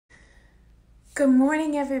Good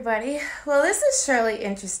morning, everybody. Well, this is surely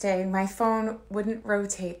interesting. My phone wouldn't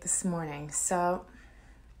rotate this morning, so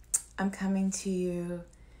I'm coming to you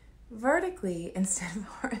vertically instead of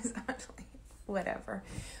horizontally. Whatever.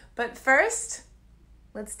 But first,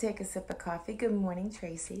 let's take a sip of coffee. Good morning,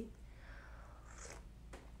 Tracy.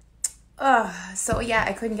 So yeah,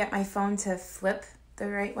 I couldn't get my phone to flip the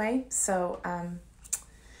right way, so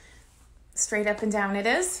straight up and down it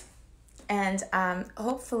is. And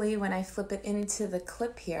hopefully when I flip it into the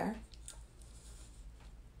clip here,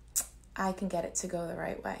 I can get it to go the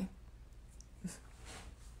right way.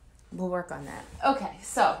 We'll work on that. Okay,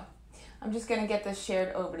 so I'm just going to get this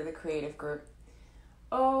shared over to the creative group.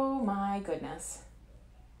 Oh my goodness.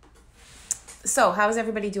 So how's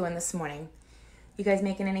everybody doing this morning? You guys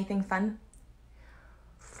making anything fun?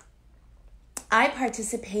 I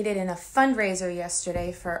participated in a fundraiser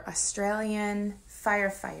yesterday for Australian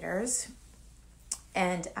firefighters.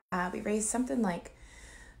 And we raised something like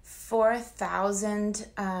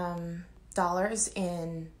 $4,000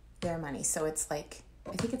 in their money. So it's like,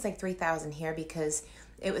 I think it's like 3,000 here because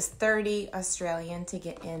it was 30 Australian to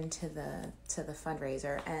get into the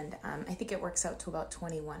fundraiser. And I think it works out to about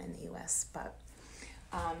 21 in the US. But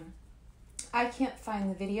I can't find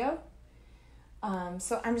the video.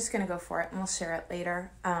 So I'm just going to go for it and we'll share it later.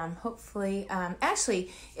 Hopefully,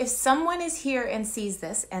 actually, if someone is here and sees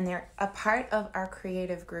this and they're a part of our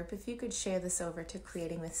creative group, if you could share this over to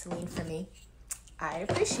Creating with Selene for me, I'd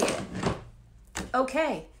appreciate it.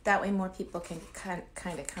 Okay, that way more people can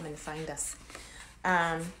kind of come and find us.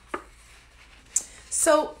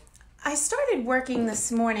 So I started working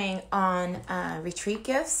this morning on retreat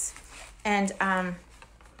gifts, and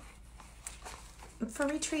for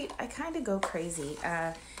retreat, I kind of go crazy.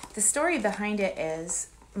 The story behind it is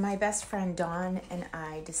my best friend Dawn and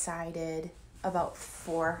I decided about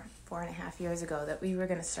four and a half years ago that we were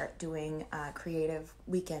going to start doing creative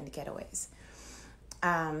weekend getaways.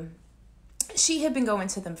 She had been going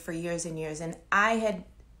to them for years and years, and I had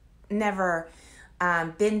never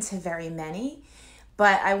been to very many,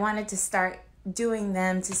 but I wanted to start doing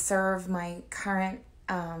them to serve my current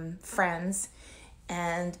friends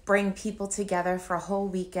and bring people together for a whole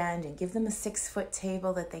weekend and give them a 6-foot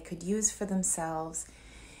table that they could use for themselves.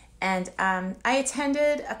 And I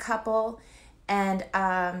attended a couple, and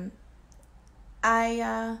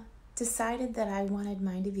I decided that I wanted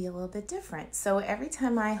mine to be a little bit different. So every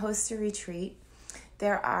time I host a retreat,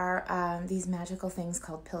 there are these magical things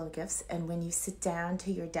called pillow gifts. And when you sit down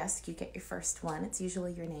to your desk, you get your first one. It's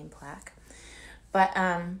usually your name plaque. But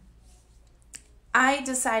I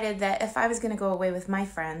decided that if I was going to go away with my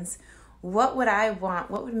friends, what would I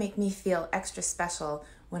want? What would make me feel extra special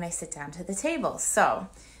when I sit down to the table? So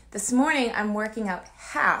this morning I'm working out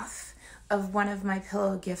half of one of my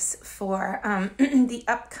pillow gifts for the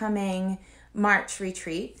upcoming March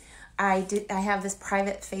retreat. I have this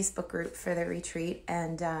private Facebook group for the retreat,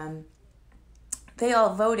 and they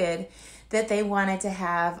all voted that they wanted to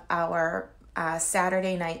have our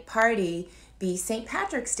Saturday night party be St.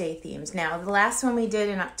 Patrick's Day themed. Now, the last one we did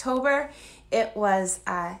in October, it was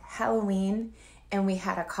Halloween, and we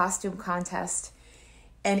had a costume contest,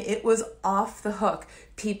 and it was off the hook.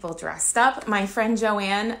 People dressed up. My friend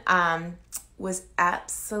Joanne was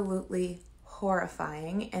absolutely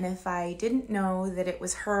horrifying, and if I didn't know that it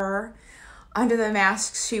was her under the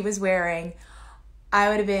mask she was wearing, I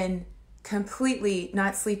would have been completely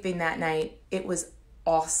not sleeping that night. It was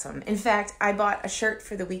awesome. In fact, I bought a shirt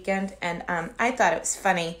for the weekend, and I thought it was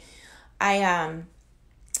funny.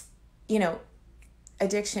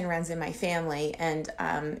 Addiction runs in my family, and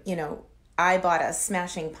I bought a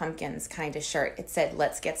Smashing Pumpkins kind of shirt. It said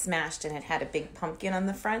 "Let's Get Smashed," and it had a big pumpkin on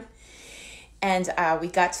the front. And we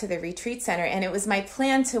got to the retreat center, and it was my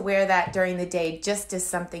plan to wear that during the day just as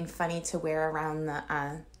something funny to wear around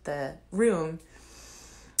the room.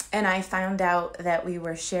 And I found out that we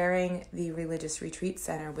were sharing the religious retreat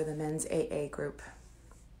center with a men's AA group.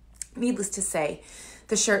 Needless to say,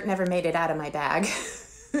 the shirt never made it out of my bag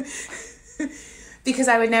because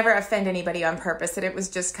I would never offend anybody on purpose. And it was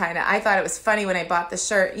just I thought it was funny when I bought the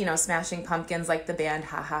shirt, Smashing Pumpkins, like the band,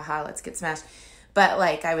 ha ha ha, let's get smashed. But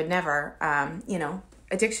I would never,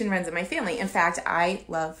 addiction runs in my family. In fact, I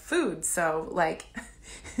love food. So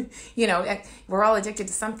we're all addicted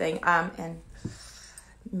to something. And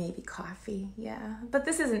maybe coffee, yeah. But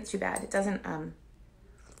this isn't too bad. It doesn't,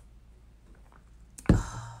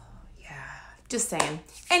 just saying.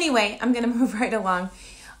 Anyway, I'm going to move right along.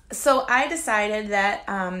 So I decided that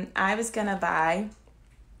I was going to buy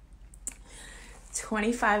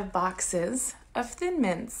 25 boxes of Thin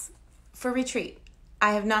Mints for retreat.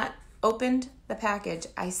 I have not opened the package,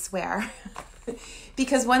 I swear.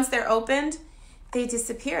 Because once they're opened, they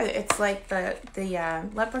disappear. It's like the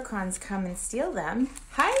leprechauns come and steal them.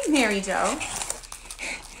 Hi, Mary Jo.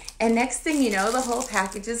 And next thing you know, the whole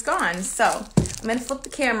package is gone. So I'm going to flip the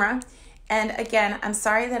camera. And again, I'm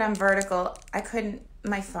sorry that I'm vertical. I couldn't,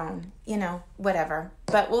 my phone, you know, whatever.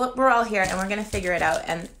 But we're all here and we're going to figure it out.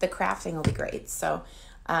 And the crafting will be great. So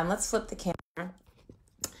let's flip the camera.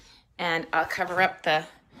 And I'll cover up the,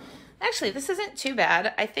 actually, this isn't too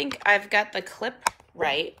bad. I think I've got the clip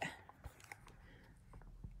right.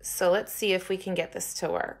 So let's see if we can get this to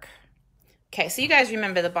work. Okay, so you guys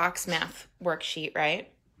remember the box math worksheet,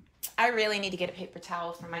 right? I really need to get a paper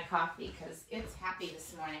towel for my coffee because it's happy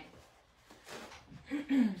this morning.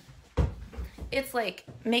 It's like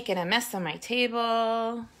making a mess on my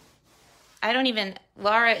table.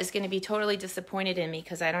 Laura is going to be totally disappointed in me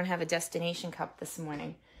because I don't have a destination cup this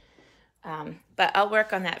morning. But I'll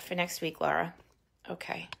work on that for next week, Laura.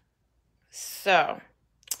 Okay. So,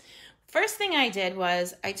 first thing I did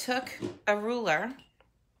was I took a ruler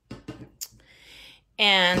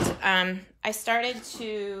and I started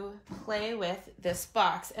to play with this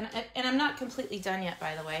box. And I'm not completely done yet,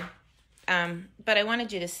 by the way. But I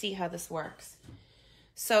wanted you to see how this works.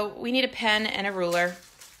 So we need a pen and a ruler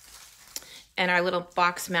and our little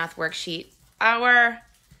box math worksheet. Our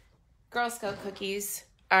Girl Scout cookies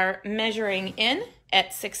are measuring in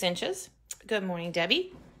at 6 inches. Good morning,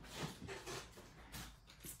 Debbie.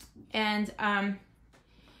 And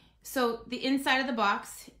so the inside of the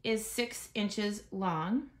box is 6 inches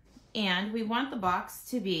long, and we want the box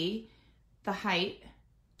to be the height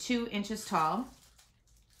 2 inches tall,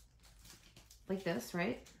 like this,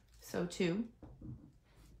 right? So 2.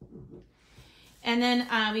 And then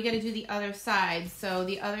we got to do the other side. So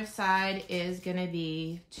the other side is going to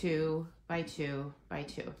be 2 by 2 by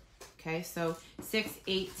 2. Okay, so 6,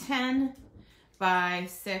 8, 10 by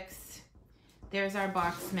 6. There's our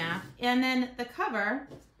box math. And then the cover,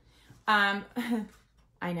 I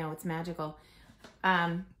know, it's magical.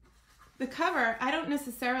 The cover, I don't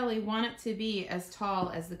necessarily want it to be as tall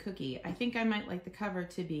as the cookie. I think I might like the cover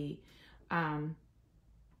to be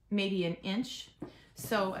maybe 1 inch.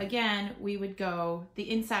 So again, we would go, the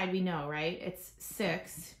inside we know, right? It's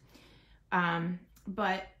 6,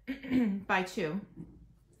 but by 2.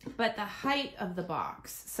 But the height of the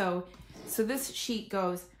box, so this sheet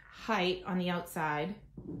goes height on the outside,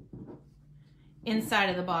 inside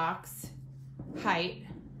of the box, height,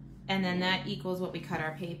 and then that equals what we cut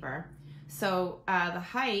our paper. So the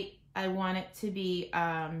height, I want it to be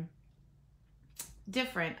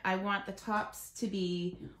different. I want the tops to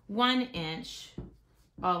be 1 inch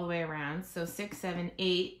all the way around. So 6, 7,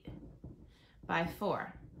 8 by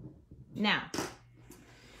 4. Now,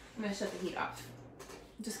 I'm gonna shut the heat off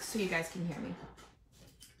just so you guys can hear me.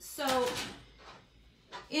 So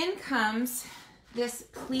in comes this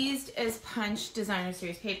Pleased as Punch Designer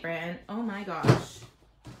Series paper, and oh my gosh,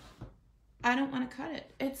 I don't want to cut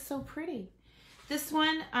it. It's so pretty. This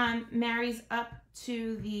one marries up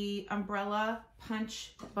to the Umbrella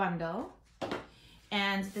Punch bundle,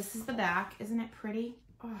 and this is the back. Isn't it pretty?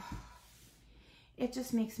 Oh, it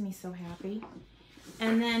just makes me so happy.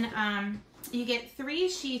 And then you get 3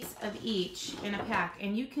 sheets of each in a pack,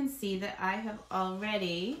 and you can see that I have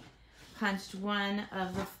already punched one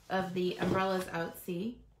of the umbrellas out,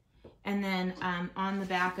 see? And then on the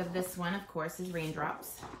back of this one, of course, is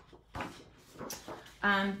raindrops.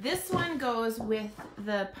 This one goes with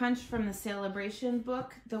the punch from the Celebration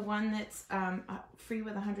book, the one that's free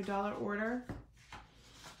with a $100 order.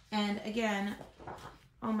 And again,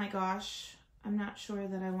 oh my gosh, I'm not sure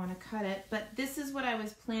that I want to cut it, but this is what I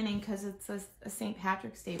was planning because it's a St.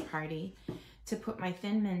 Patrick's Day party to put my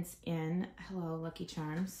Thin Mints in. Hello, Lucky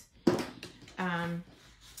Charms.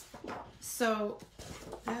 So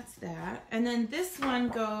that's that. And then this one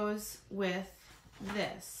goes with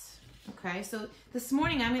this. Okay, so this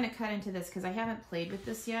morning I'm going to cut into this because I haven't played with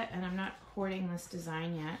this yet and I'm not hoarding this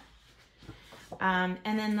design yet. And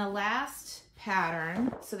then the last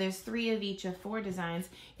pattern, so there's 3 of each of 4 designs,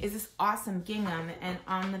 is this awesome gingham, and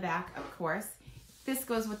on the back, of course, this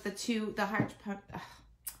goes with the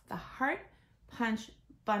heart punch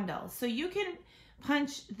bundle. So you can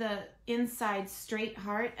punch the inside straight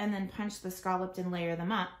heart and then punch the scalloped and layer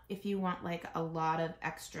them up if you want like a lot of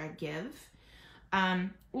extra give.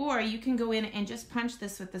 Or you can go in and just punch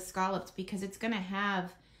this with the scalloped because it's going to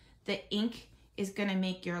have, the ink is going to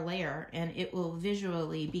make your layer and it will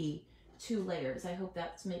visually be 2 layers. I hope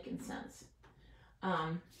that's making sense.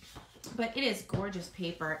 But it is gorgeous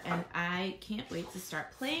paper and I can't wait to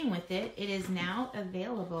start playing with it. It is now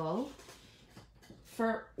available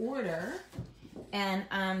for order, and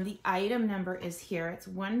the item number is here. It's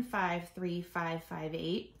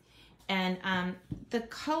 153558. And the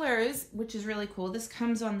colors, which is really cool, this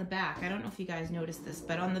comes on the back. I don't know if you guys noticed this,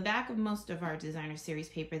 but on the back of most of our designer series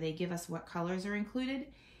paper, they give us what colors are included.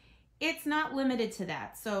 It's not limited to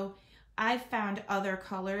that. So I've found other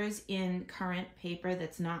colors in current paper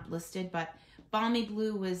that's not listed, but Balmy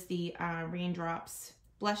Blue was the Raindrops.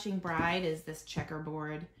 Blushing Bride is this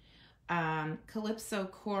checkerboard. Calypso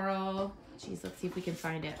Coral, geez, let's see if we can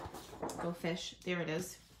find it. Go fish, there it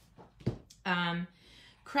is.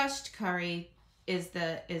 Crushed Curry is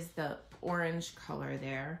the orange color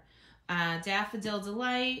there. Daffodil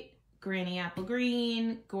Delight, Granny Apple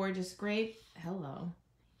Green, Gorgeous Grape, hello.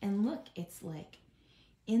 And look, it's like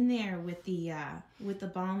in there with the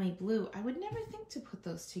Balmy Blue. I would never think to put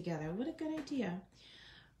those together. What a good idea.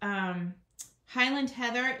 Highland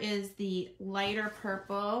Heather is the lighter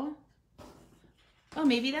purple. Oh,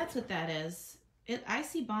 maybe that's what that is. I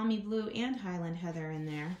see Balmy Blue and Highland Heather in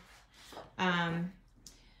there.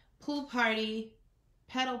 Pool Party,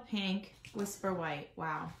 Petal Pink, Whisper White.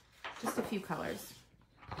 Wow, just a few colors.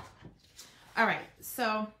 All right,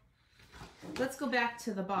 so let's go back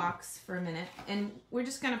to the box for a minute, and we're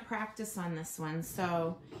just gonna practice on this one.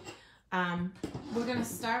 So we're gonna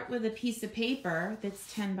start with a piece of paper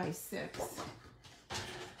that's 10 by 6.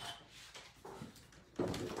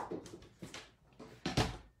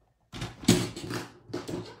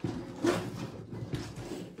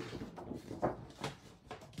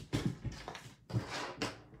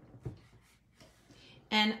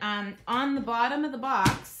 And on the bottom of the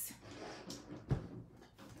box,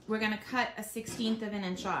 we're going to cut a 1/16 of an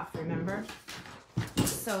inch off, remember?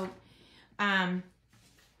 So cut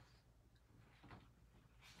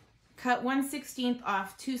 1/16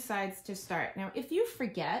 off 2 sides to start. Now, if you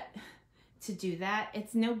forget to do that,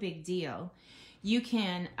 it's no big deal. You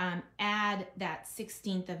can add that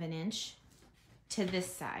 1/16 of an inch to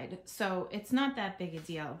this side. So it's not that big a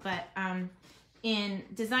deal, but in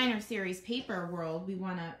designer series paper world, we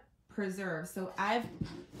want to preserve. So I've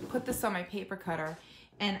put this on my paper cutter,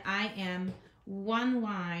 and I am 1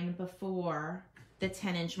 line before the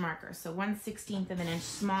 10-inch marker. So 1/16 of an inch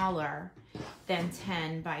smaller than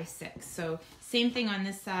 10 by 6. So same thing on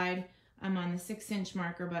this side. I'm on the 6-inch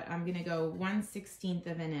marker, but I'm gonna go 1/16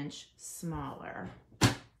 of an inch smaller.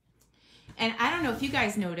 And I don't know if you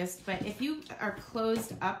guys noticed, but if you are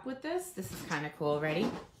closed up with this is kind of cool. Ready?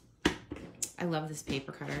 I love this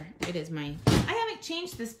paper cutter. It is I haven't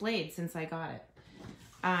changed this blade since I got it.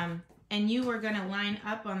 And you are gonna line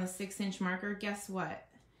up on the 6-inch marker. Guess what?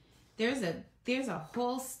 There's a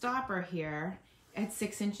whole stopper here at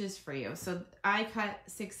 6 inches for you. So I cut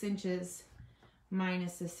 6 inches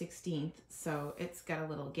minus a 1/16, so it's got a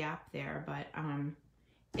little gap there, but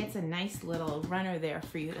it's a nice little runner there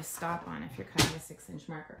for you to stop on if you're cutting a 6-inch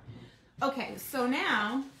marker. Okay, so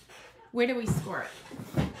now, where do we score it?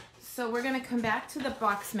 So we're gonna come back to the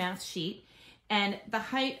box math sheet, and the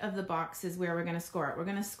height of the box is where we're gonna score it. We're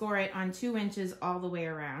gonna score it on 2 inches all the way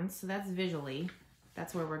around, so that's visually,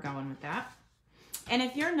 that's where we're going with that. And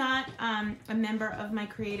if you're not a member of my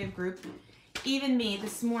creative group, even me,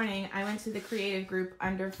 this morning, I went to the creative group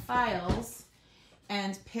under Files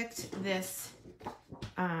and picked this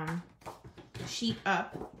sheet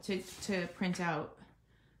up to print out.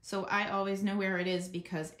 So I always know where it is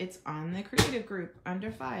because it's on the creative group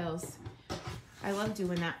under Files. I love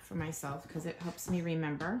doing that for myself because it helps me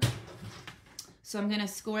remember. So I'm gonna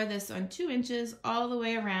score this on 2 inches all the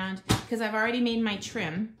way around because I've already made my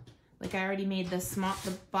trim. Like I already made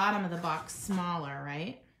the bottom of the box smaller,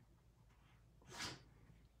 right?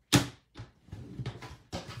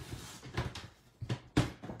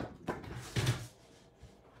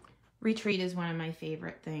 Retreat is one of my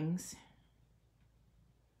favorite things.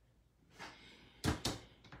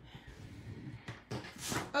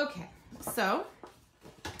 Okay, so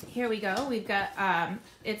here we go. We've got,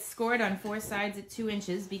 it's scored on 4 sides at 2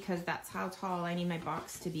 inches because that's how tall I need my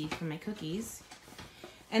box to be for my cookies.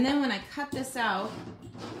 And then when I cut this out,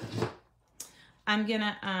 I'm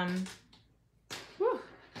gonna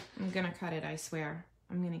cut it, I swear.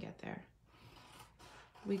 I'm gonna get there.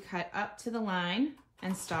 We cut up to the line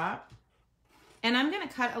and stop. And I'm gonna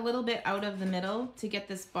cut a little bit out of the middle to get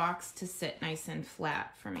this box to sit nice and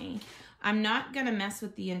flat for me. I'm not gonna mess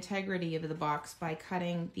with the integrity of the box by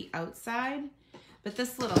cutting the outside, but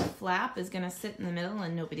this little flap is gonna sit in the middle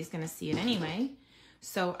and nobody's gonna see it anyway.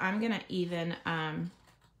 So I'm gonna even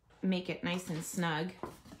make it nice and snug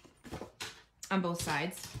on both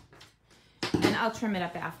sides. And I'll trim it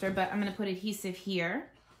up after, but I'm gonna put adhesive here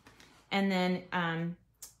and then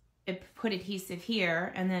put adhesive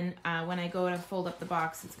here, and then when I go to fold up the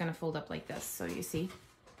box, it's gonna fold up like this. So you see,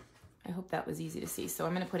 I hope that was easy to see. So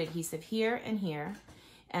I'm gonna put adhesive here and here,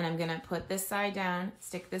 And I'm gonna put this side down,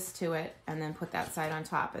 stick this to it, and then put that side on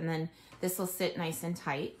top. And then this will sit nice and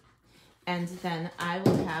tight. And then I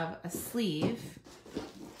will have a sleeve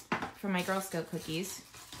for my Girl Scout cookies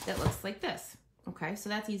that looks like this. Okay, so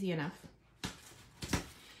that's easy enough.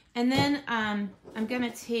 And then I'm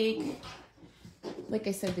gonna take, like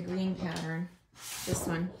I said, the green pattern, this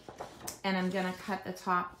one, and I'm gonna cut the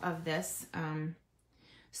top of this,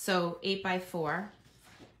 so 8 by 4.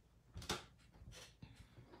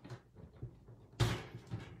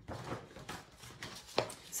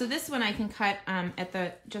 So this one I can cut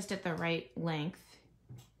just at the right length.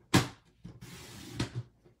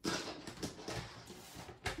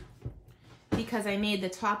 Because I made the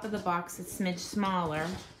top of the box a smidge smaller,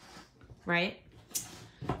 right?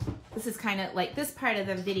 This is kind of like, this part of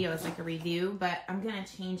the video is like a review, but I'm gonna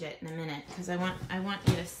change it in a minute because I want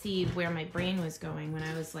you to see where my brain was going when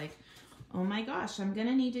I was like, oh my gosh, I'm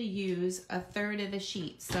gonna need to use 1/3 of the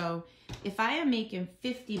sheet. So if I am making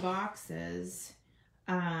 50 boxes,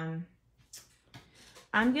 I'm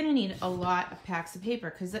gonna need a lot of packs of paper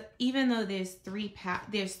because even though there's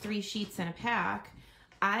 3 sheets in a pack,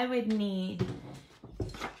 I would need,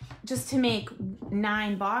 just to make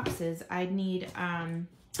 9 boxes, I'd need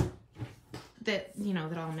that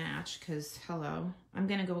all match, because hello, I'm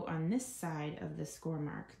gonna go on this side of the score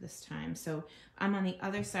mark this time. So I'm on the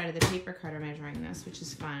other side of the paper cutter measuring this, which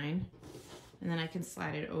is fine. And then I can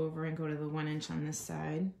slide it over and go to the 1 inch on this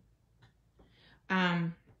side.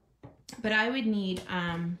 But I would need,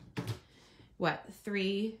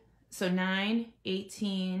 3, so 9,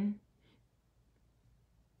 18,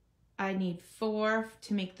 I need 4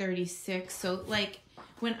 to make 36. So like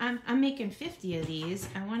when I'm making 50 of these,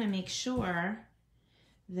 I want to make sure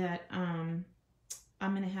that I'm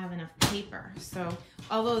going to have enough paper. So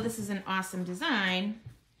although this is an awesome design,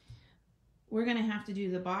 we're going to have to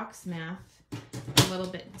do the box math a little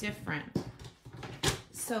bit different.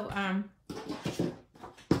 So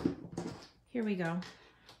here we go.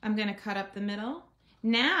 I'm going to cut up the middle.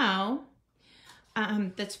 Now,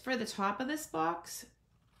 that's for the top of this box.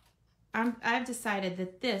 I've decided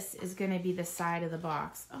that this is going to be the side of the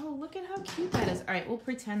box. Oh, look at how cute that is. All right, we'll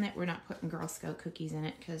pretend that we're not putting Girl Scout cookies in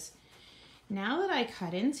it, because now that I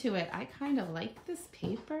cut into it, I kind of like this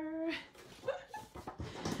paper.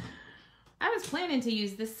 I was planning to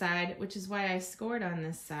use this side, which is why I scored on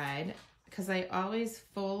this side, because I always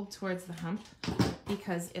fold towards the hump,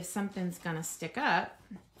 because if something's going to stick up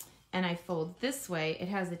and I fold this way, it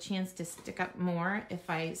has a chance to stick up more if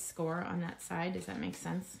I score on that side. Does that make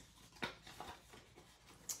sense?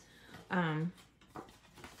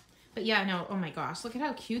 But yeah, no, oh my gosh, look at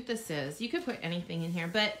how cute this is. You could put anything in here,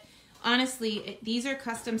 but honestly, these are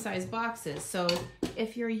custom sized boxes. So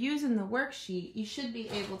if you're using the worksheet, you should be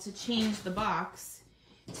able to change the box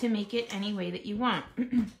to make it any way that you want.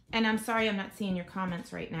 And I'm sorry I'm not seeing your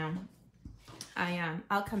comments right now.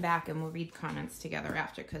 I'll come back and we'll read comments together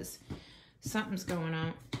after, because something's going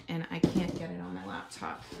on and I can't get it on my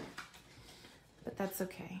laptop. But that's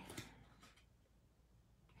okay.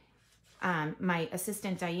 My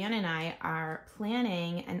assistant Diane and I are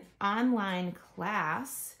planning an online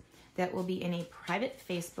class that will be in a private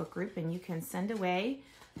Facebook group, and you can send away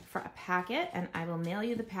for a packet, and I will mail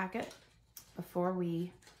you the packet before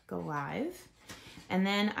we go live. And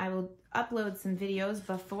then I will upload some videos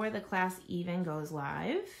before the class even goes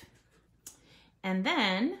live. And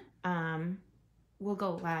then we'll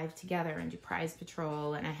go live together and do prize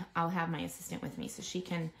patrol, and I'll have my assistant with me so she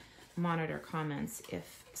can monitor comments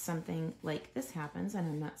if something like this happens and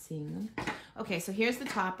I'm not seeing them. Okay, so here's the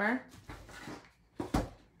topper.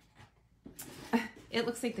 It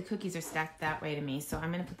looks like the cookies are stacked that way to me, so I'm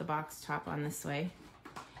going to put the box top on this way.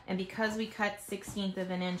 And because we cut 1/16 of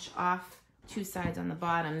an inch off 2 sides on the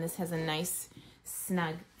bottom, this has a nice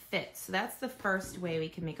snug fit. So that's the first way we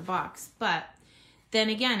can make a box. But then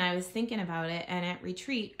again, I was thinking about it, and at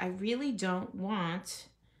retreat, I really don't want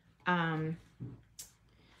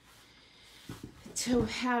to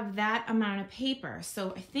have that amount of paper.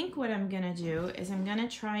 So I think what I'm gonna do is I'm gonna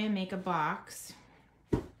try and make a box.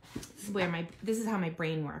 This is how my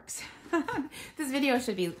brain works. This video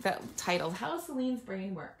should be titled How Selene's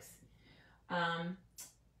Brain Works.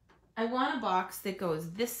 I want a box that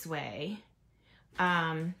goes this way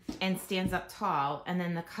and stands up tall, and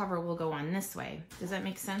then the cover will go on this way. Does that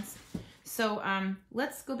make sense? So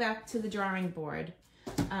let's go back to the drawing board.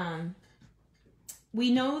 We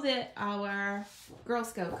know that our Girl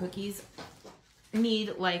Scout cookies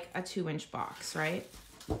need like a 2-inch box, right?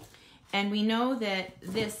 And we know that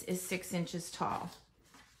this is 6 inches tall.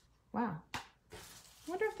 Wow. I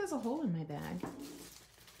wonder if there's a hole in my bag.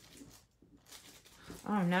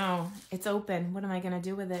 Oh no, it's open. What am I gonna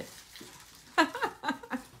do with it?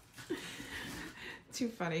 Too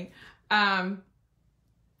funny.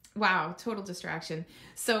 Wow, total distraction.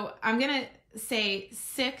 So I'm gonna say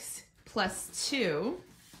 6 plus 2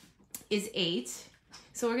 is 8.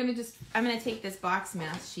 So I'm gonna take this box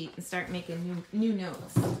math sheet and start making new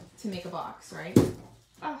notes to make a box, right?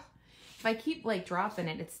 Oh, if I keep like dropping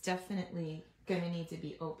it, it's definitely gonna need to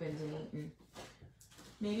be opened and eaten.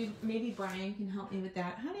 Maybe Brian can help me with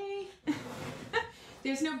that. Honey,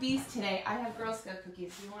 there's no bees today. I have Girl Scout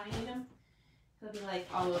cookies. Do you want to eat them? He'll be like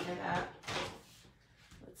all over that.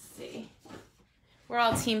 Let's see. We're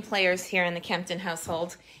all team players here in the Kempton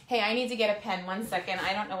household. Hey, I need to get a pen. 1 second.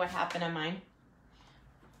 I don't know what happened on mine.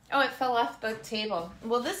 Oh, it fell off the table.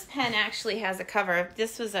 Well, this pen actually has a cover.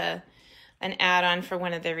 This was an add-on for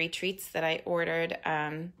one of the retreats that I ordered.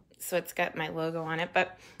 So it's got my logo on it.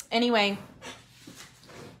 But anyway,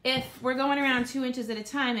 if we're going around 2 inches at a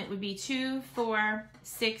time, it would be 2, 4,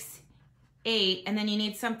 6, 8, and then you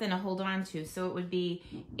need something to hold on to. So it would be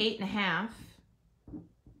 8.5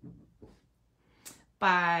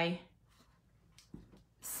 by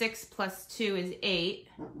 6 plus 2 is 8.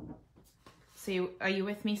 So are you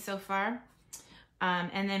with me so far?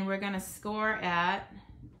 And then we're gonna score at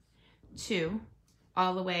 2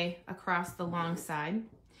 all the way across the long side.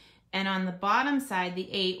 And on the bottom side,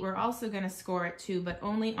 the 8, we're also gonna score at 2, but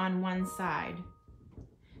only on one side.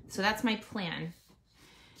 So that's my plan.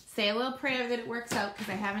 Say a little prayer that it works out,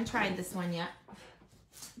 because I haven't tried this one yet.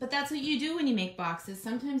 But that's what you do when you make boxes.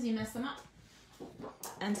 Sometimes you mess them up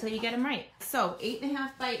until you get them right. So 8.5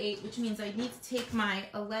 by 8, which means I need to take my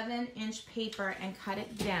 11-inch paper and cut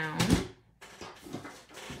it down.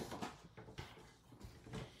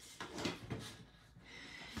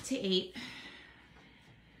 To 8.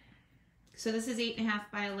 So this is 8.5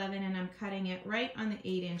 by 11, and I'm cutting it right on the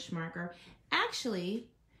 8-inch marker. Actually,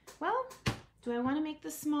 well, do I want to make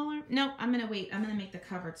this smaller? No, I'm going to wait. I'm going to make the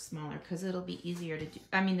cover smaller because it'll be easier to do.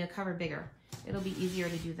 I mean, the cover bigger. It'll be easier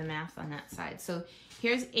to do the math on that side. So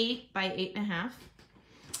here's 8 by 8.5.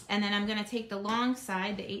 And then I'm going to take the long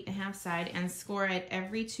side, the 8.5 side, and score it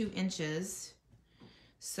every 2 inches.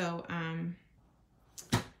 So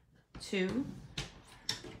 2,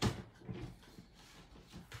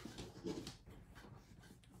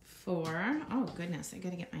 4. Oh goodness, I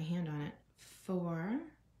got to get my hand on it. 4.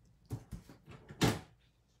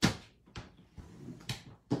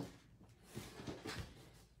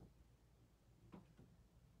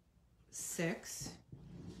 6,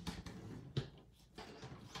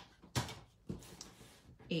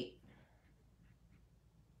 8.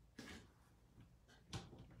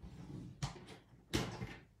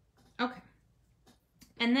 Okay.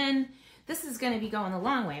 And then this is going to be going the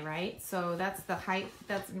long way, right? So that's the height.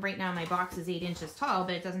 That's right now my box is 8 inches tall,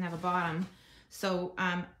 but it doesn't have a bottom. So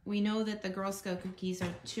we know that the Girl Scout cookies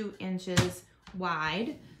are 2 inches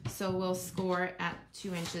wide. So we'll score at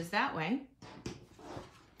 2 inches that way.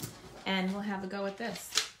 And we'll have a go at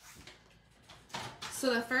this.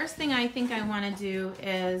 So the first thing I think I want to do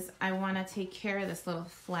is I want to take care of this little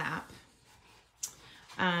flap.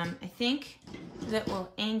 I think that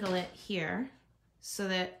we'll angle it here so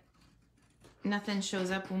that nothing shows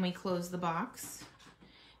up when we close the box.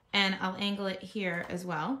 And I'll angle it here as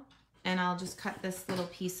well. And I'll just cut this little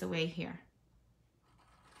piece away here.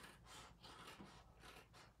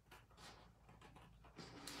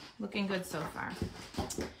 Looking good so far.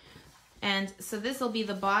 And so this will be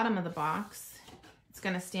the bottom of the box. It's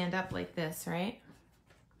going to stand up like this, right?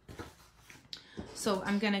 So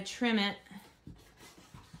I'm going to trim it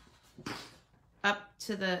up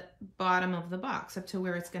to the bottom of the box, up to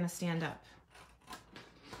where it's going to stand up.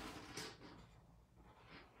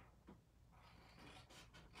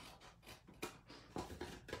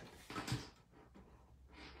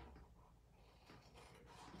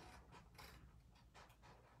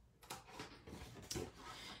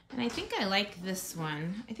 And I think I like this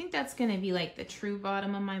one. I think that's going to be like the true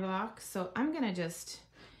bottom of my box. So I'm going to just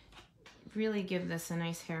really give this a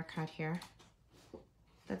nice haircut here.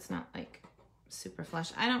 That's not like super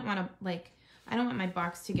flush. I don't want to I don't want my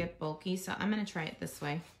box to get bulky. So I'm going to try it this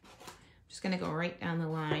way. I'm just going to go right down the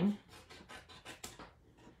line.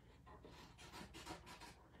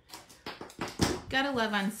 Gotta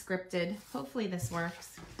love unscripted. Hopefully this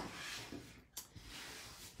works.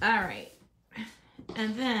 All right.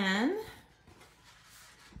 And then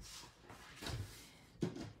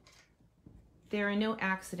there are no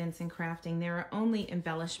accidents in crafting. There are only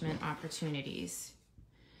embellishment opportunities.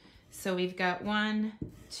 So we've got 1,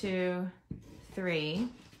 2, 3.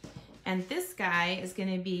 And this guy is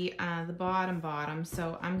going to be the bottom,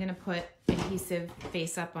 so I'm going to put adhesive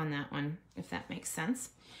face up on that one, if that makes sense.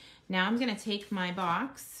 Now I'm going to take my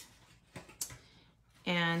box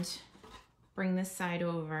and bring this side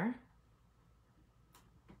over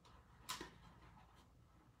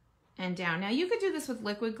and down. Now you could do this with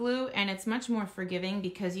liquid glue and it's much more forgiving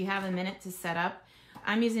because you have a minute to set up.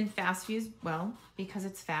 I'm using fast fuse, well, because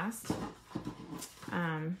it's fast.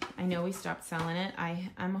 I know we stopped selling it.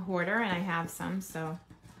 I'm a hoarder and I have some, so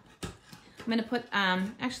I'm gonna put,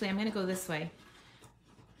 actually I'm gonna go this way.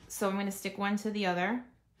 So I'm gonna stick one to the other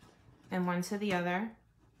and one to the other.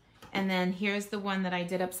 And then here's the one that I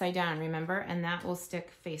did upside down, remember? And that will stick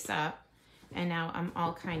face up. And now I'm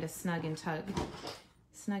all kind of snug and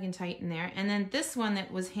tight in there. And then this one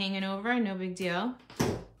that was hanging over, no big deal.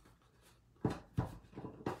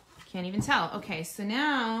 Can't even tell. Okay, so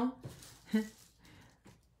now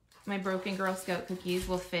my broken Girl Scout cookies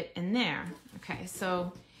will fit in there. Okay,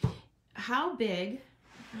 so how big,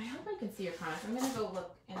 I hope I can see your comments. I'm gonna go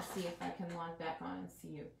look and see if I can log back on and see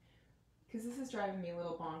you. Because this is driving me a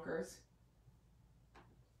little bonkers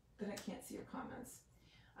that I can't see your comments.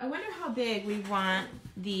 I wonder how big we want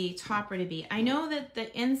the topper to be. I know that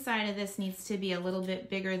the inside of this needs to be a little bit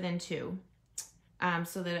bigger than 2,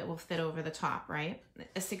 so that it will fit over the top, right?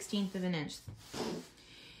 A 1/16 of an inch.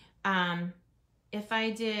 If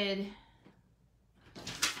I did,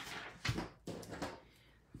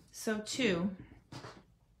 so 2,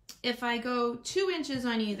 if I go 2 inches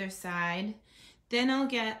on either side, then I'll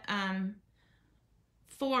get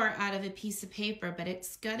 4 out of a piece of paper, but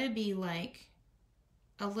it's gotta be like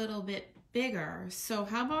a little bit bigger. So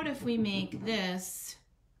how about if we make this,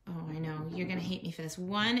 oh, I know, you're gonna hate me for this,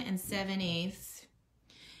 1 7/8,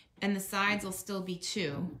 and the sides will still be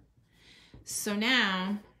 2. So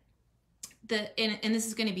now, and this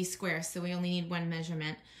is gonna be square, so we only need 1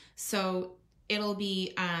 measurement. So it'll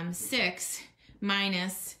be 6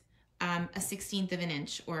 minus a 1/16 of an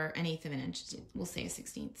inch, or an 1/8 of an inch. We'll say a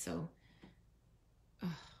 1/16, so,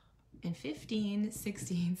 and 15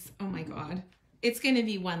 16ths, oh my God. It's gonna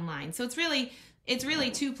be 1 line. So it's really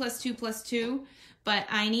 2 plus 2 plus 2, but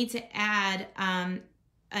I need to add an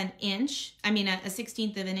inch, a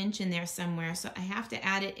 1/16 of an inch in there somewhere. So I have to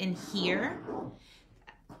add it in here.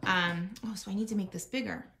 Oh, so I need to make this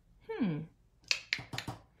bigger.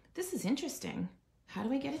 This is interesting. How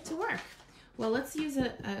do I get it to work? Well, let's use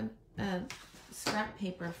a scrap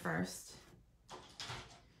paper first.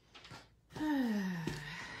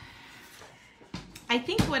 I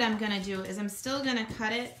think what I'm gonna do is I'm still gonna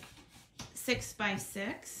cut it 6 by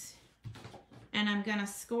 6, and I'm gonna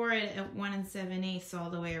score it at 1 7/8 all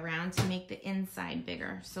the way around to make the inside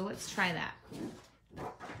bigger. So let's try that.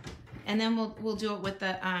 And then we'll do it with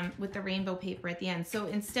the rainbow paper at the end. So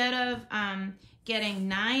instead of getting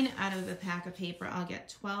 9 out of a pack of paper, I'll get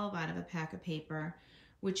 12 out of a pack of paper,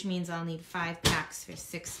 which means I'll need 5 packs for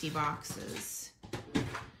 60 boxes,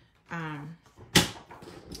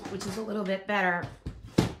 which is a little bit better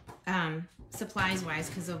supplies wise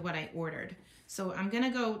because of what I ordered. So I'm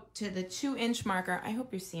gonna go to the 2-inch marker. I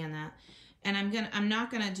hope you're seeing that. And I'm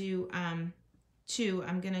not gonna do 2.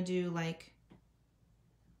 I'm gonna do like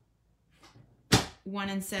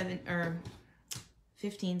 1 7 or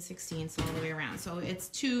 15 16ths all the way around. So it's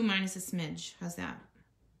 2 minus a smidge. How's that?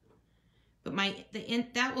 But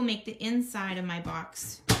that will make the inside of my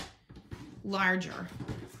box larger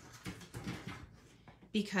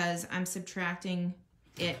because I'm subtracting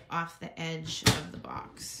it off the edge of the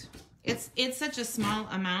box. It's such a small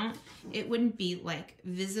amount, it wouldn't be like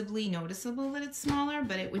visibly noticeable that it's smaller,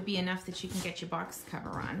 but it would be enough that you can get your box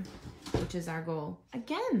cover on, which is our goal.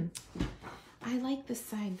 Again, I like this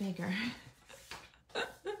side bigger.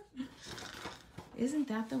 Isn't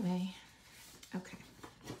that the way? Okay.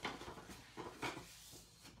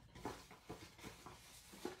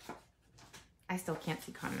 I still can't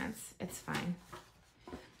see comments. It's fine.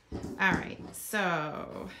 All right,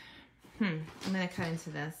 so I'm gonna cut into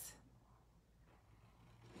this.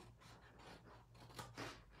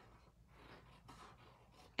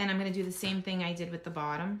 And I'm gonna do the same thing I did with the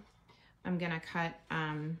bottom. I'm gonna cut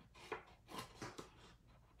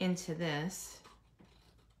into this.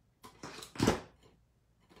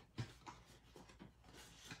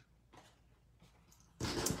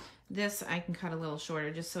 This I can cut a little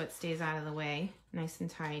shorter just so it stays out of the way, nice and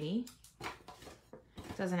tidy.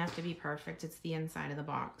 Doesn't have to be perfect, it's the inside of the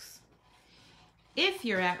box. If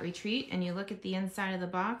you're at retreat and you look at the inside of the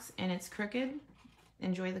box and it's crooked,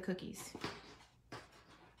 enjoy the cookies.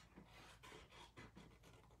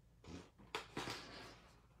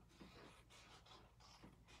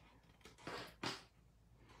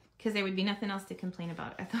 because there would be nothing else to complain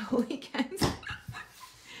about at the whole weekend.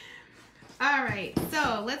 All right,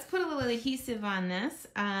 so let's put a little adhesive on this.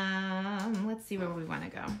 Let's see where we want to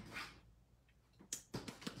go.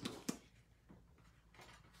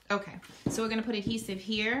 Okay, so we're going to put adhesive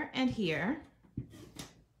here and here.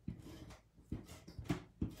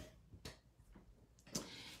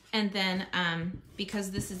 And then,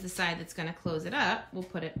 because this is the side that's going to close it up, we'll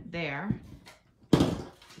put it there.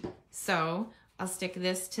 So I'll stick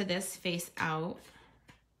this to this face out.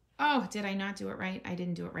 Oh, did I not do it right? I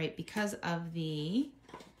didn't do it right because of the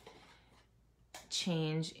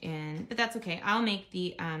change in, but that's okay. I'll make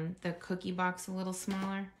the cookie box a little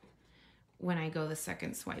smaller when I go the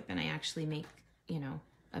second swipe and I actually make, you know,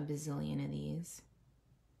 a bazillion of these.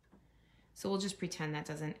 So we'll just pretend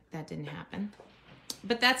that didn't happen.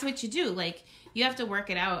 But that's what you do. Like, you have to work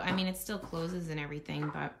it out. I mean, it still closes and everything,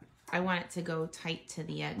 but I want it to go tight to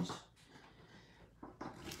the edge.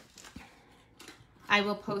 I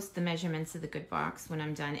will post the measurements of the good box when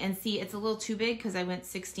I'm done. And see, it's a little too big because I went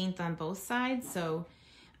 16th on both sides. So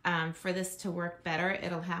for this to work better,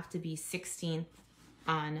 it'll have to be 16th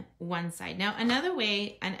on one side. Now another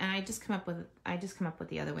way, and I just come up with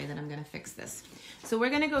the other way that I'm gonna fix this. So we're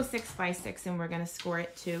gonna go 6 by 6 and we're gonna score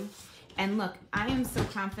it too. And look, I am so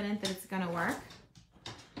confident that it's gonna work.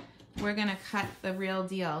 We're gonna cut the real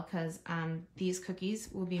deal because these cookies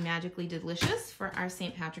will be magically delicious for our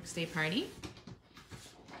St. Patrick's Day party.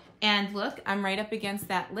 And look, I'm right up against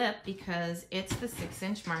that lip because it's the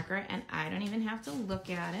 6-inch marker and I don't even have to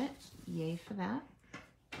look at it. Yay for that.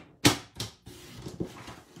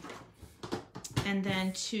 And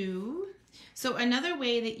then 2. So another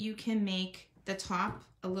way that you can make the top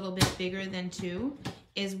a little bit bigger than 2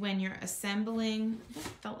 is when you're assembling. That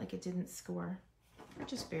felt like it didn't score. It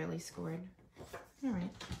just barely scored. All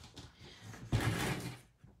right.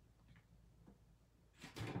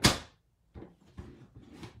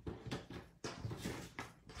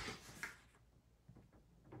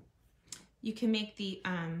 You can make the,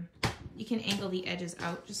 you can angle the edges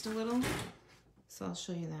out just a little. So I'll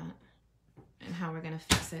show you that and how we're gonna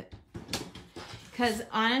fix it. Because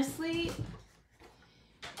honestly,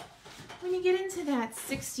 when you get into that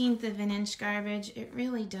 1/16 of an inch garbage, it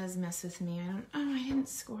really does mess with me. I didn't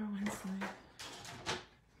score one side.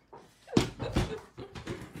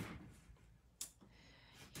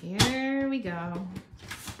 Here we go.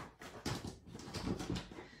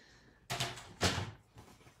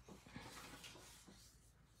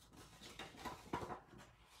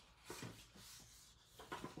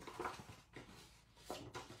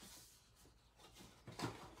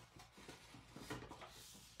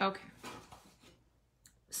 Okay,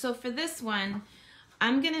 so for this one,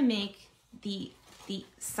 I'm gonna make the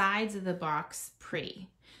sides of the box pretty.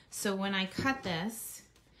 So when I cut this,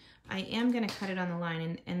 I am gonna cut it on the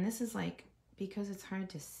line, and this is like, because it's hard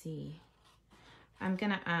to see, I'm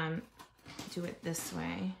gonna do it this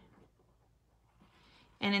way.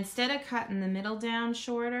 And instead of cutting the middle down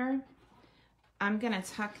shorter, I'm gonna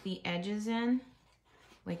tuck the edges in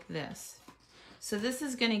like this. So this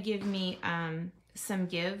is gonna give me some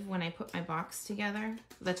give when I put my box together,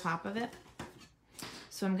 the top of it.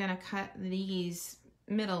 So I'm gonna cut these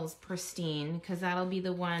middles pristine because that'll be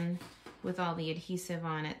the one with all the adhesive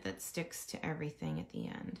on it that sticks to everything at the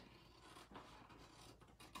end.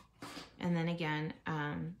 And then again,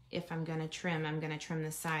 if I'm gonna trim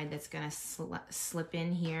the side that's gonna slip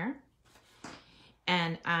in here.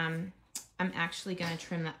 And I'm actually gonna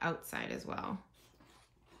trim the outside as well,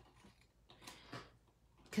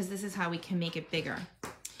 because this is how we can make it bigger.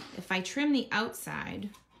 If I trim the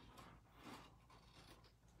outside,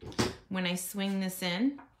 when I swing this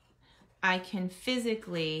in, I can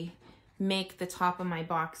physically make the top of my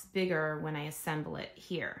box bigger when I assemble it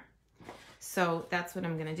here. So that's what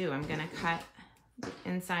I'm gonna do. I'm gonna cut the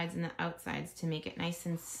insides and the outsides to make it nice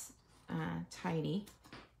and tidy.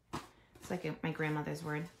 It's like my grandmother's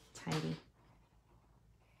word, tidy.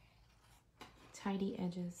 Tidy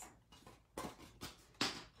edges.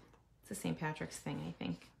 The St. Patrick's thing, I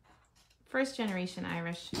think. First generation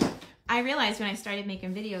Irish. I realized when I started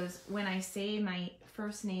making videos, when I say my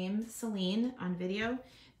first name, Selene, on video,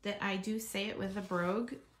 that I do say it with a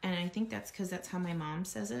brogue, and I think that's because that's how my mom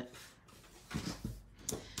says it.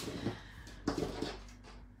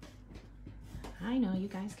 I know, you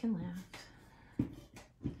guys can laugh.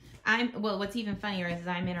 Well, what's even funnier is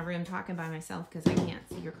I'm in a room talking by myself because I can't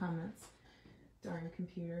see your comments. Darn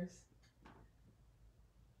computers.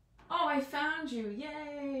 Oh, I found you.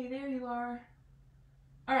 Yay, there you are.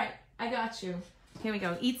 All right, I got you. Here we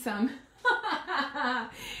go, eat some.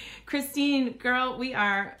 Christine, girl, we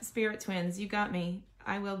are spirit twins. You got me.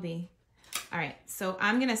 I will be. All right, so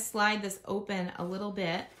I'm gonna slide this open a little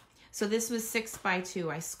bit. So this was 6 by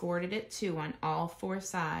 2. I scored it at 2 on all 4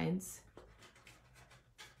 sides.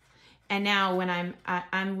 And now when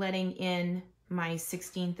I'm letting in my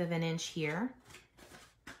 1/16 of an inch here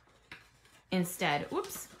instead.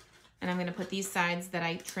 Oops. And I'm gonna put these sides that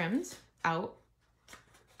I trimmed out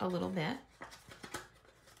a little bit.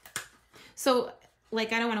 So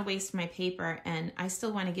like I don't wanna waste my paper, and I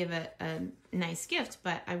still wanna give a nice gift,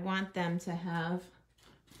 but I want them to have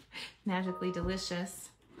magically delicious.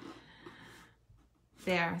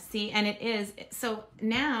 There, see, and it is. So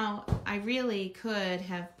now I really could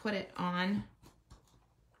have put it on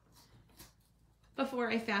before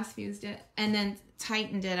I fast fused it and then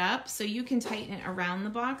tightened it up. So you can tighten it around the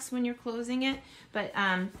box when you're closing it, but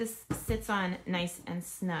this sits on nice and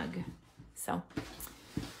snug. So,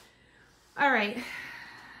 all right.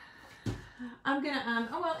 I'm gonna,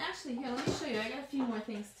 oh, well, actually, here, let me show you. I got a few more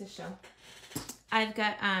things to show. I've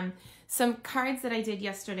got some cards that I did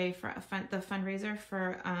yesterday for the fundraiser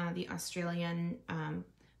for the Australian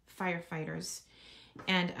firefighters.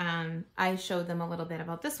 And I showed them a little bit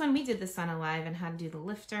about this one. We did this on a live and how to do the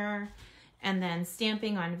lifter, and then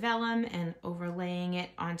stamping on vellum and overlaying it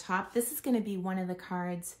on top. This is going to be one of the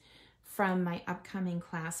cards from my upcoming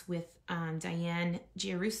class with Diane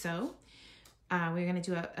Giarusso. We're going to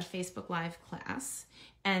do a Facebook Live class.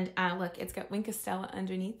 And look, it's got Wink Estella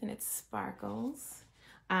underneath and it sparkles.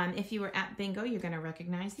 If you were at bingo, you're going to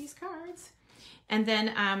recognize these cards. And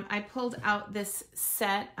then I pulled out this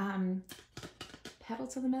set, Pedal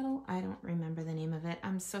to the Metal? I don't remember the name of it.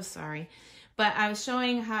 I'm so sorry. But I was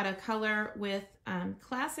showing how to color with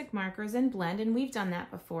classic markers and blend, and we've done that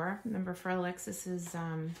before. Remember for Alexis's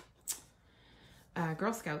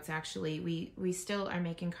Girl Scouts, actually, we still are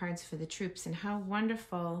making cards for the troops, and how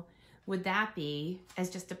wonderful would that be as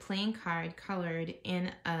just a plain card colored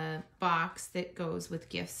in a box that goes with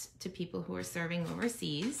gifts to people who are serving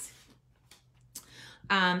overseas.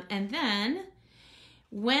 And then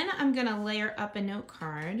when I'm gonna layer up a note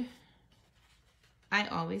card, I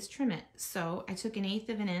always trim it. So I took 1/8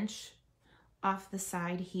 of an inch off the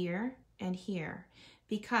side here and here,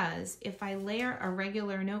 because if I layer a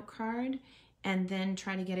regular note card and then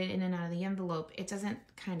try to get it in and out of the envelope, it doesn't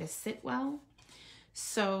kind of sit well.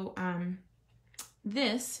 So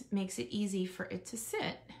this makes it easy for it to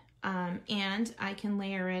sit. And I can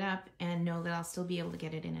layer it up and know that I'll still be able to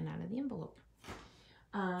get it in and out of the envelope.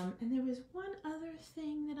 And there was one other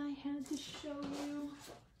thing that I had to show you.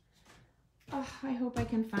 Oh, I hope I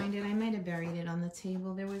can find it. I might have buried it on the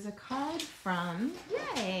table. There was a card from,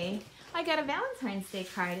 yay, I got a Valentine's Day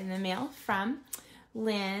card in the mail from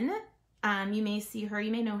Lynn. You may see her,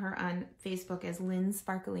 you may know her on Facebook as Lynn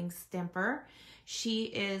Sparkling Stamper. She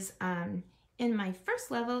is in my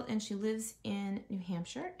first level, and she lives in New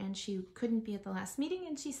Hampshire, and she couldn't be at the last meeting,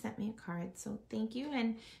 and she sent me a card. So thank you,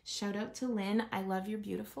 and shout out to Lynn. I love your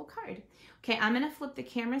beautiful card. Okay, I'm gonna flip the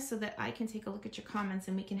camera so that I can take a look at your comments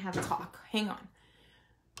and we can have a talk. Hang on.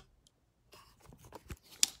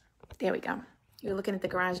 There we go. You're looking at the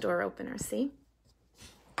garage door opener, see?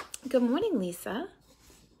 Good morning, Lisa.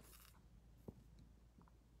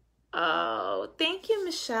 Oh, thank you,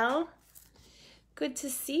 Michelle. Good to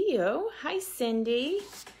see you. Hi, Cindy.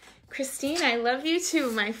 Christine, I love you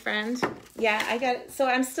too, my friend. Yeah, so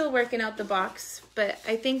I'm still working out the box, but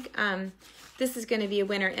I think this is going to be a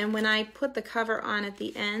winner. And when I put the cover on at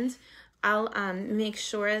the end, I'll make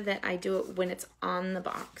sure that I do it when it's on the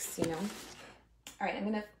box, you know. All right,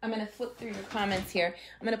 I'm gonna flip through your comments here.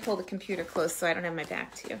 I'm gonna pull the computer close so I don't have my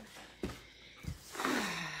back to you.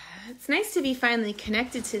 It's nice to be finally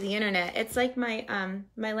connected to the internet. It's like my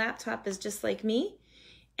my laptop is just like me,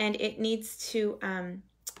 and it needs to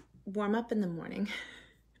warm up in the morning.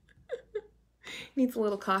 It needs a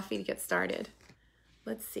little coffee to get started.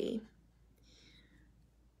 Let's see.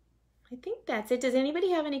 I think that's it. Does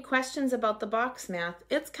anybody have any questions about the box math?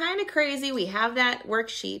 It's kind of crazy. We have that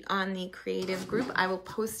worksheet on the creative group. I will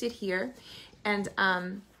post it here. And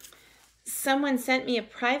someone sent me a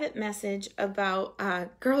private message about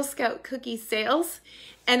Girl Scout cookie sales.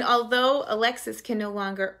 And although Alexis can no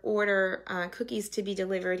longer order cookies to be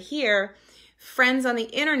delivered here, friends on the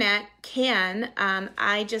internet can.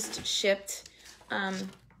 I just shipped a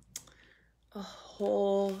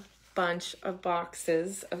whole bunch of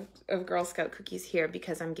boxes of Girl Scout cookies here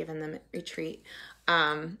because I'm giving them at retreat.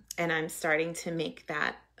 And I'm starting to make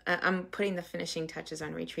that. I'm putting the finishing touches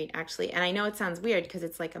on retreat, actually. And I know it sounds weird because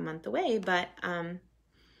it's like a month away, but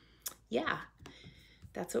yeah,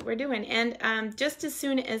 that's what we're doing. And just as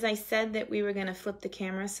soon as I said that we were going to flip the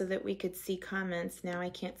camera so that we could see comments, now I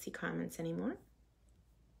can't see comments anymore.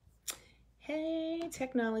 Hey,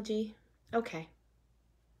 technology. Okay.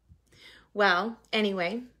 Well,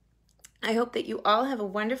 anyway, I hope that you all have a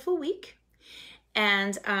wonderful week.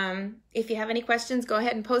 And if you have any questions, go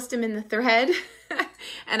ahead and post them in the thread.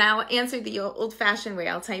 And I'll answer the old-fashioned way.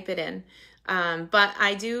 I'll type it in. But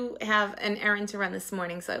I do have an errand to run this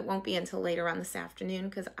morning, so it won't be until later on this afternoon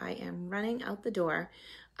because I am running out the door.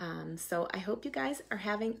 So I hope you guys are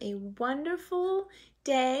having a wonderful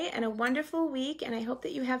day and a wonderful week, and I hope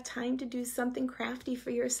that you have time to do something crafty for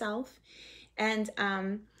yourself. And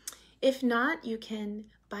if not, you can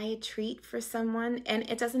buy a treat for someone, and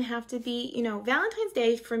it doesn't have to be, you know, Valentine's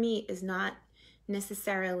Day for me is not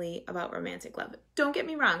necessarily about romantic love. Don't get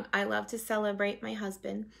me wrong, I love to celebrate my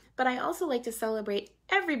husband, but I also like to celebrate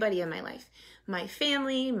everybody in my life, my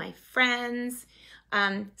family, my friends.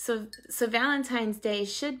 So Valentine's Day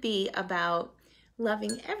should be about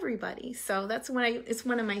loving everybody. So that's when it's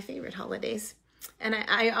one of my favorite holidays, and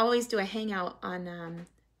I always do a hangout on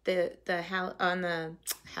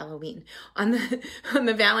Halloween on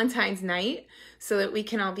the Valentine's night so that we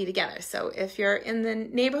can all be together. So if you're in the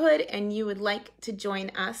neighborhood and you would like to join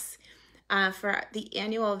us for the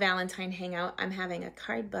annual Valentine hangout, I'm having a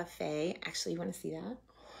card buffet. Actually, you want to see that?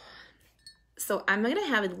 So I'm going to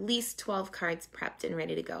have at least 12 cards prepped and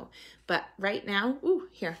ready to go. But right now,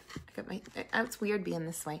 here, I got my, it's weird being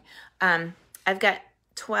this way. I've got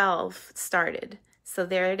 12 started. So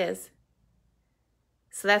there it is.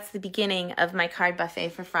 So that's the beginning of my card buffet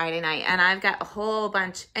for Friday night. And I've got a whole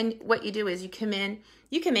bunch. And what you do is you come in,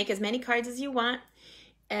 you can make as many cards as you want.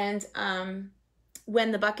 And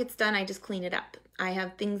when the bucket's done, I just clean it up. I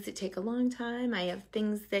have things that take a long time. I have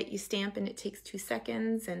things that you stamp and it takes 2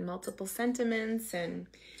 seconds and multiple sentiments. And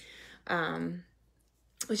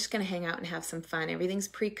we're just going to hang out and have some fun. Everything's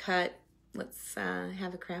pre-cut. Let's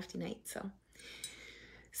have a crafty night. So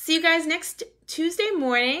see you guys next Tuesday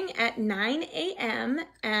morning at 9 a.m.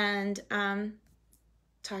 and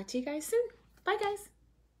talk to you guys soon. Bye, guys.